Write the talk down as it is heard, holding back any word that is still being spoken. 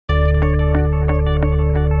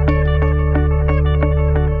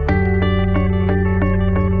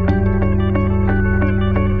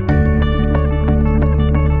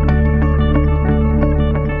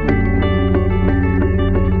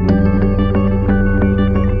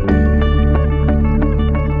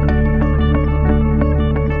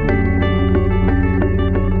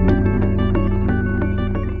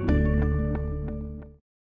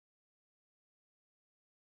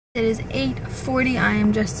8:40. I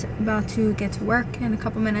am just about to get to work in a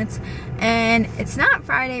couple minutes, and it's not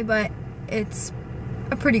Friday, but it's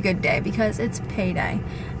a pretty good day because it's payday.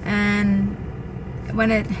 And when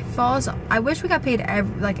it falls, I wish we got paid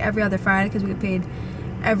every other Friday, because we get paid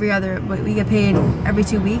we get paid every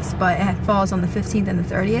 2 weeks, but it falls on the 15th and the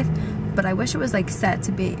 30th. But I wish it was like set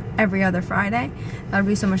to be every other Friday. That would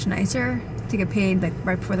be so much nicer to get paid like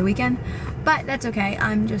right before the weekend. But that's okay.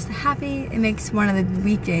 I'm just happy. It makes one of the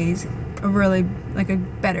weekdays a really like a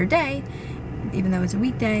better day, even though it's a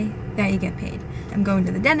weekday that you get paid. I'm going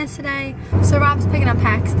to the dentist today. So Rob's picking up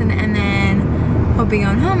Paxton, and then he'll be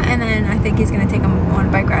going home, and then I think he's gonna take him on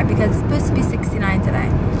a bike ride because it's supposed to be 69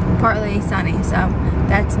 today, partly sunny. So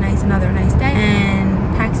that's nice, another nice day. And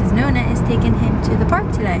Pax's Nona is taking him to the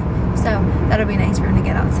park today, so that'll be nice for him to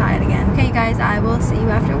get outside again. Okay, guys, I will see you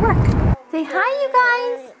after work. Say hi, you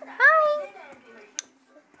guys. Hi.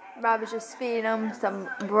 Rob is just feeding him some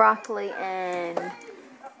broccoli and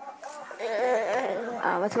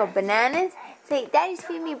what's it called, bananas. Say, Daddy's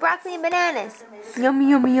feeding me broccoli and bananas. Yummy,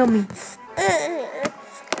 yummy, yummy.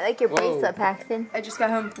 I like your bracelet, Paxton. I just got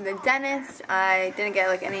home from the dentist. I didn't get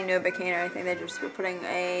like any Novocaine or anything. They just were putting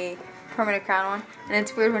a permanent crown on. And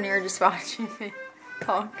it's weird when you're just watching me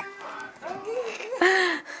talk.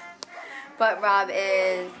 But Rob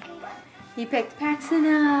he picked Paxton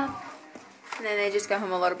up. And then they just got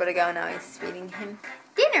home a little bit ago. Now he's feeding him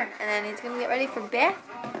dinner. And then he's going to get ready for bath.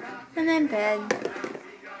 And then bed.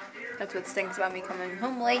 That's what stinks about me coming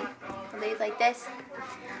home late like this.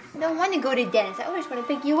 I don't want to go to the dentist. I always want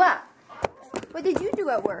to pick you up. What did you do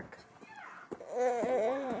at work?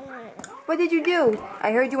 What did you do?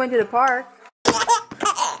 I heard you went to the park.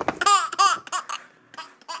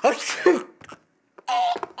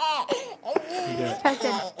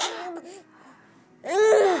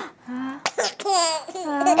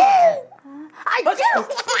 I do!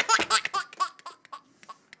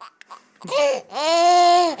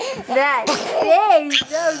 That face,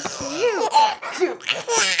 so cute. Look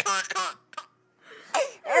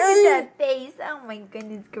at that face. Oh my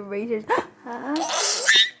goodness gracious.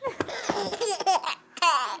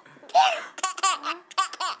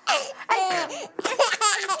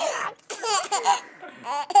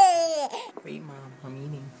 Wait, Mom, I'm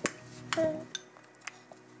eating.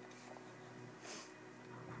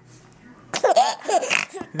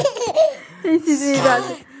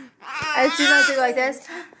 I see my do like this.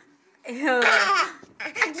 Ew.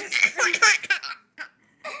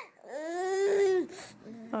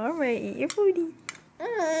 Alright, eat your foodie.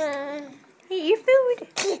 Eat your food.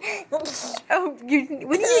 Oh,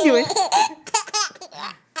 what are you doing?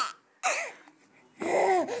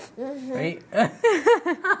 Wait.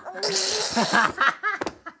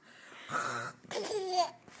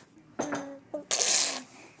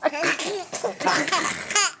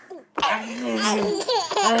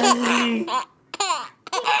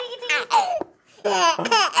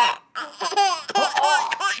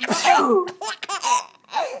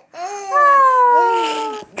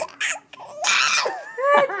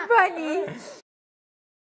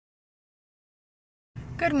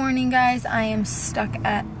 Good morning, guys. I am stuck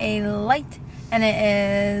at a light and it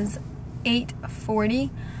is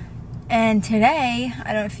 8:40. And today,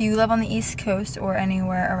 I don't know if you live on the East Coast or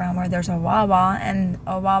anywhere around where there's a Wawa. And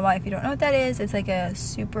a Wawa, if you don't know what that is, it's like a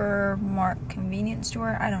supermarket convenience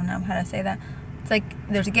store. I don't know how to say that. It's like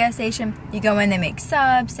there's a gas station. You go in, they make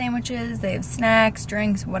subs, sandwiches, they have snacks,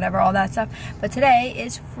 drinks, whatever, all that stuff. But today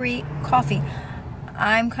is free coffee.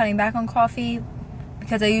 I'm cutting back on coffee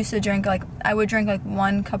because I used to drink I would drink like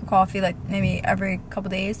 1 cup of coffee like maybe every couple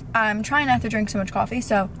days. I'm trying not to drink so much coffee,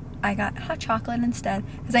 so I got hot chocolate instead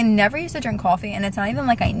because I never used to drink coffee and it's not even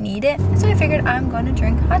like I need it. So I figured I'm going to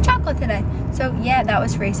drink hot chocolate today. So yeah, that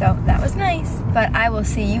was free, so that was nice. But I will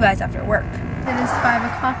see you guys after work. It is 5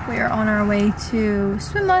 o'clock. We are on our way to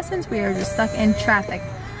swim lessons. We are just stuck in traffic.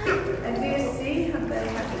 And do you see how they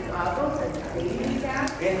have the goggles and cleaning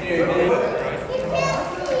that?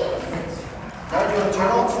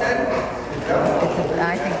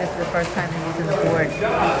 I think this is the first time they're using the board.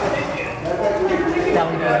 That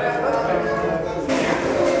would work.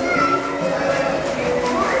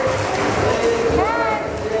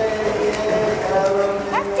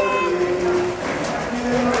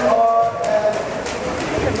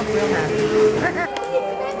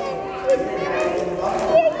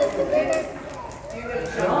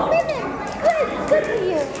 Good for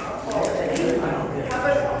you.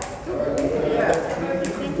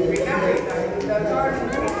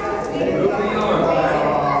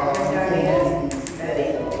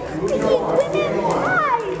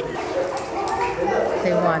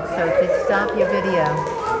 They want, so just stop your video.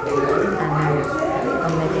 Oh,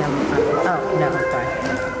 maybe oh, no, I'm sorry.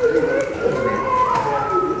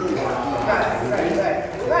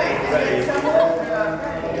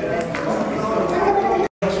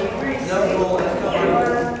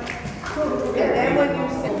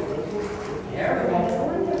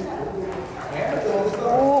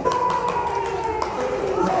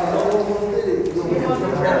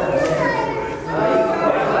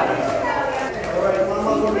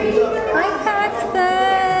 Hi,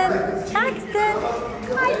 Paxton. Paxton.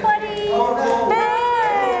 Hi, buddy.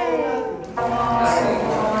 Hey.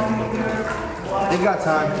 They've got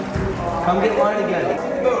time. Come get line again.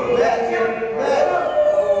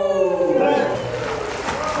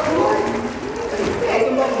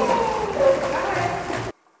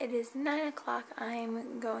 It is 9 o'clock.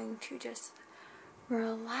 I'm going to just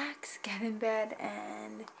relax, get in bed,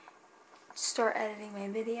 and start editing my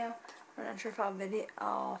video. I'm not sure if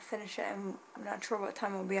I'll finish it, and I'm not sure what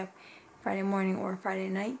time it will be up, Friday morning or Friday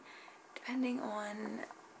night, depending on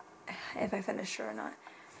if I finish it or not,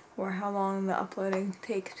 or how long the uploading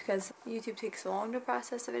takes, because YouTube takes long to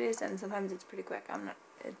process the videos, and sometimes it's pretty quick.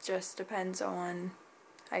 It just depends on,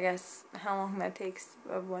 I guess, how long that takes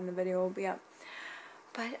of when the video will be up.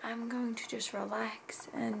 But I'm going to just relax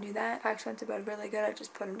and do that. Pax went to bed really good. I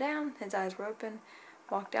just put him down. His eyes were open.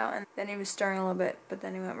 Walked out, and then he was stirring a little bit, but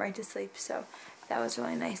then he went right to sleep. So that was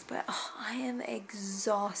really nice. But I am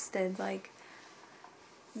exhausted. Like,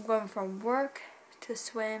 going from work to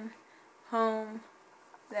swim, home,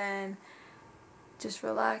 then just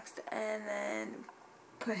relaxed, and then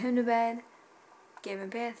put him to bed, gave him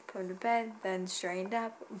a bath, put him to bed, then straightened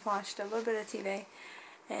up, watched a little bit of TV.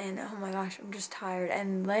 And oh my gosh, I'm just tired.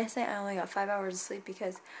 And last night I only got 5 hours of sleep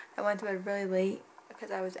because I went to bed really late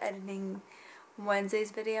because I was editing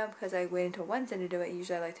Wednesday's video, because I waited until Wednesday to do it.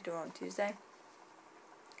 Usually I like to do it on Tuesday,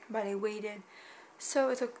 but I waited, so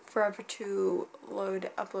it took forever to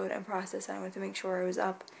upload, and process, and I went to make sure it was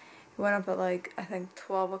up. It went up at like, I think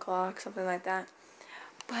 12 o'clock, something like that.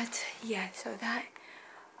 But yeah, so that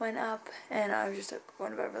went up, and I was just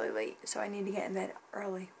going to bed really late, so I need to get in bed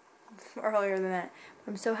earlier than that.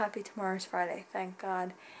 I'm so happy tomorrow's Friday, thank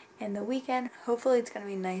God. And the weekend, hopefully it's going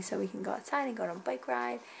to be nice so we can go outside and go on a bike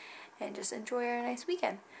ride and just enjoy our nice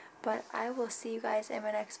weekend. But I will see you guys in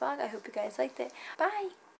my next vlog. I hope you guys liked it. Bye!